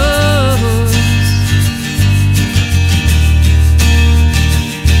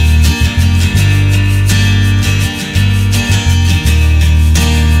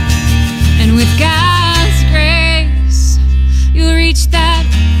 And with God's grace, you'll reach that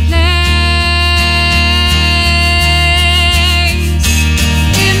place.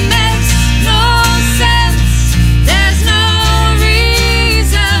 It makes no sense, there's no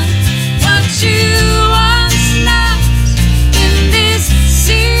reason what you want's not in this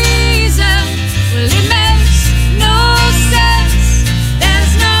season. Well, it makes no sense,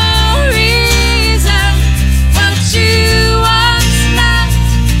 there's no reason what you want's not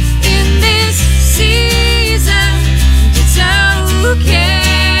in this season. It's okay,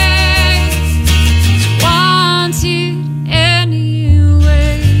 just want it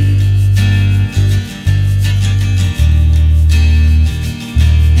anyway.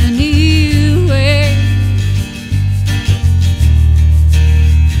 Anyway.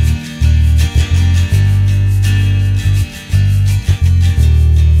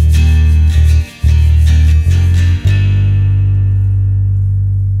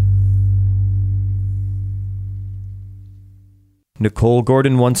 Nicole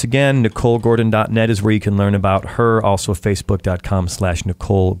Gordon once again. NicoleGordon.net is where you can learn about her. Also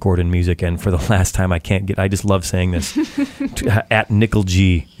Facebook.com/Nicole Gordon Music. And for the last time, I just love saying this. At Nickel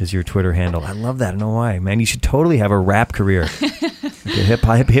G is your Twitter handle. I love that. I don't know why. Man, you should totally have a rap career. Like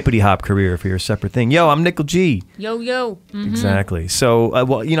a hippity hop career for your separate thing. Yo, I'm Nickel G. Yo, yo. Mm-hmm. Exactly. So, I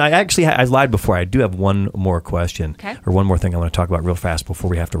lied before. I do have one more question. Okay. Or one more thing I want to talk about real fast before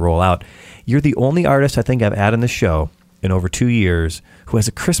we have to roll out. You're the only artist I think I've had on the show in over 2 years who has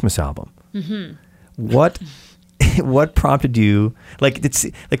a Christmas album. Mm-hmm. What prompted you? Like, it's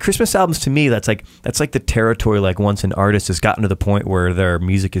like Christmas albums to me. That's like the territory. Like, once an artist has gotten to the point where their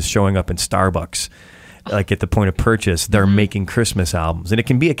music is showing up in Starbucks, like at the point of purchase, they're making Christmas albums, and it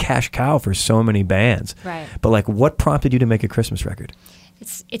can be a cash cow for so many bands. Right. But like, what prompted you to make a Christmas record?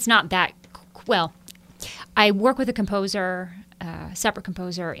 It's not that. Well, I work with a composer, separate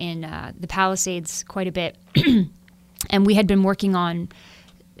composer in the Palisades quite a bit, and we had been working on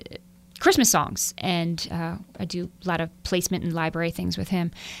Christmas songs, and I do a lot of placement and library things with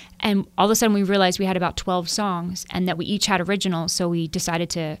him. And all of a sudden we realized we had about 12 songs and that we each had originals, so we decided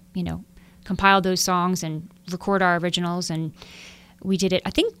to, compile those songs and record our originals, and we did it.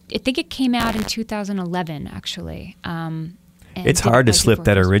 I think it came out in 2011, actually. It's hard to slip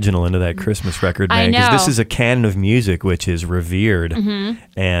that original into that Christmas record, man, because this is a canon of music which is revered.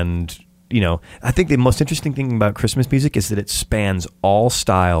 And, I think the most interesting thing about Christmas music is that it spans all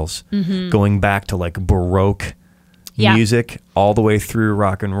styles, going back to like Baroque music, all the way through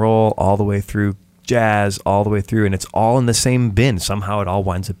rock and roll, all the way through jazz, all the way through, and it's all in the same bin. Somehow it all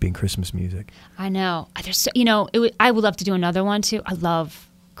winds up being Christmas music. I know. There's, I would love to do another one too. I love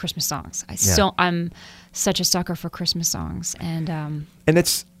Christmas songs. I'm such a sucker for Christmas songs, and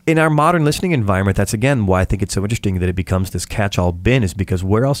it's in our modern listening environment. That's again why I think it's so interesting that it becomes this catch-all bin, is because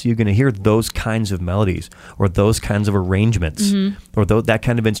where else are you going to hear those kinds of melodies or those kinds of arrangements or that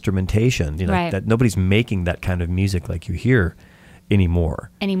kind of instrumentation? That nobody's making that kind of music like you hear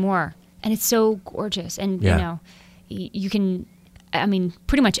anymore. And it's so gorgeous. And, you can,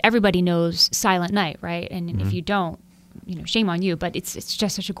 pretty much everybody knows Silent Night, right? And if you don't, shame on you. But it's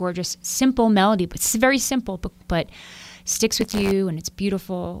just such a gorgeous, simple melody. But it's very simple, but sticks with you, and it's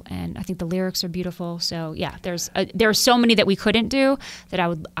beautiful. And I think the lyrics are beautiful. So, yeah, there are so many that we couldn't do that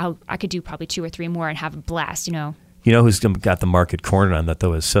I could do probably 2 or 3 more and have a blast, You know who's got the market cornered on that,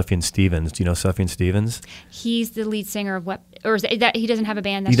 though, is Sufjan Stevens. Do you know Sufjan Stevens? He's the lead singer of what? Or is that he doesn't have a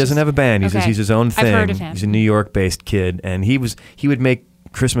band? He doesn't have a band. He's his own thing. I've heard of him. He's a New York-based kid, and he would make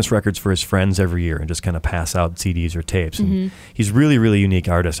Christmas records for his friends every year and just kind of pass out CDs or tapes. And he's really, really unique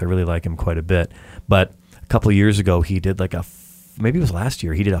artist. I really like him quite a bit. But a couple of years ago, he did maybe it was last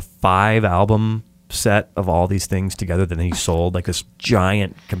year, he did a 5-album set of all these things together that he sold, like this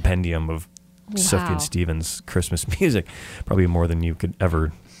giant compendium of Sufjan Stevens Christmas music, probably more than you could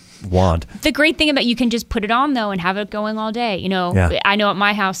ever want. The great thing about you can just put it on though and have it going all day. I know at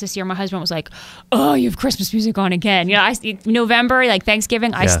my house this year, my husband was like, "Oh, you have Christmas music on again." November, like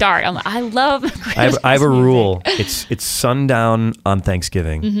Thanksgiving, I start. I love Christmas I have a music. rule. It's sundown on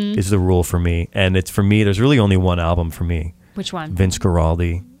Thanksgiving is the rule for me, and it's for me. There's really only one album for me. Which one? Vince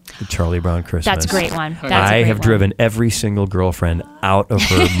Guaraldi. The Charlie Brown Christmas. That's a great one. I have driven every single girlfriend out of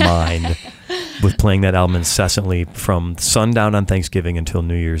her mind with playing that album incessantly from sundown on Thanksgiving until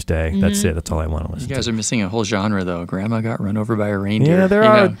New Year's Day. That's it. That's all I want to listen to. You guys are missing a whole genre, though. Grandma Got Run Over by a Reindeer. Yeah, there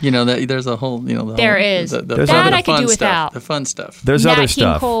are. There's a whole, there is. The I could do stuff, without. The fun stuff. There's Nat other King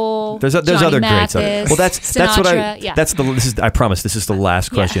stuff. Cole, there's Johnny other Mathis, great stuff. Well, that's what Sinatra, I promise this is the last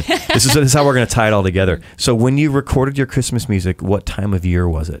question. This is how we're going to tie it all together. So when you recorded your Christmas music, what time of year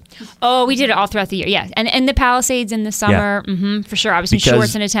was it? Oh, we did it all throughout the year. Yeah, and the Palisades in the summer, for sure. I was in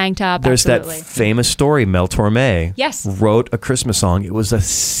shorts and a tank top. There's absolutely. that famous story. Mel Torme wrote a Christmas song. It was a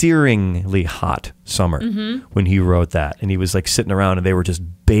searingly hot summer when he wrote that, and he was like sitting around, and they were just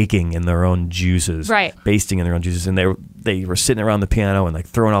baking in their own juices, basting in their own juices, and they were sitting around the piano and like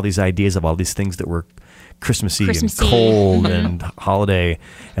throwing all these ideas of all these things that were Christmassy and cold and holiday,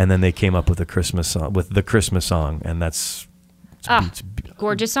 and then they came up with the Christmas song, and that's it's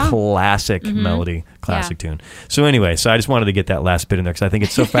gorgeous song, classic melody, classic tune. So anyway, I just wanted to get that last bit in there because I think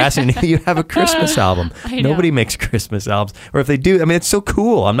it's so fascinating that you have a Christmas album. Nobody makes Christmas albums, or if they do, it's so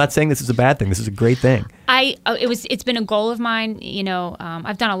cool. I'm not saying this is a bad thing. This is a great thing. It's been a goal of mine.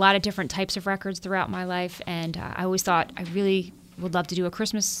 I've done a lot of different types of records throughout my life, and I always thought I really would love to do a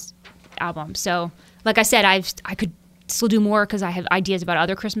Christmas album. So, like I said, I could still do more because I have ideas about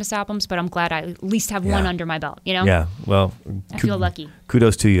other Christmas albums, but I'm glad I at least have one under my belt, Yeah, well, I feel lucky.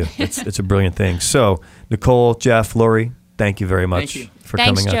 Kudos to you. It's a brilliant thing. So, Nicole, Jeff, Lori, thank you very much for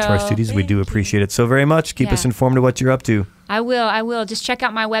coming out to our studios. We do appreciate it so very much. Keep us informed of what you're up to. I will. Just check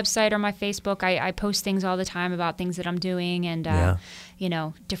out my website or my Facebook. I post things all the time about things that I'm doing and,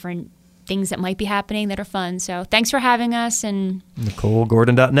 different things that might be happening that are fun. So thanks for having us. And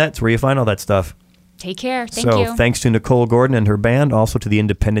NicoleGordon.net is where you find all that stuff. Take care. Thank you. So thanks to Nicole Gordon and her band, also to the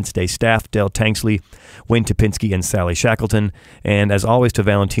Independence Day staff, Dale Tanksley, Wayne Topinski, and Sally Shackleton, and as always to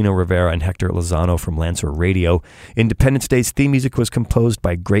Valentino Rivera and Hector Lozano from Lancer Radio. Independence Day's theme music was composed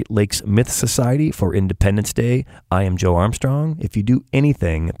by Great Lakes Myth Society for Independence Day. I am Joe Armstrong. If you do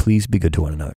anything, please be good to one another.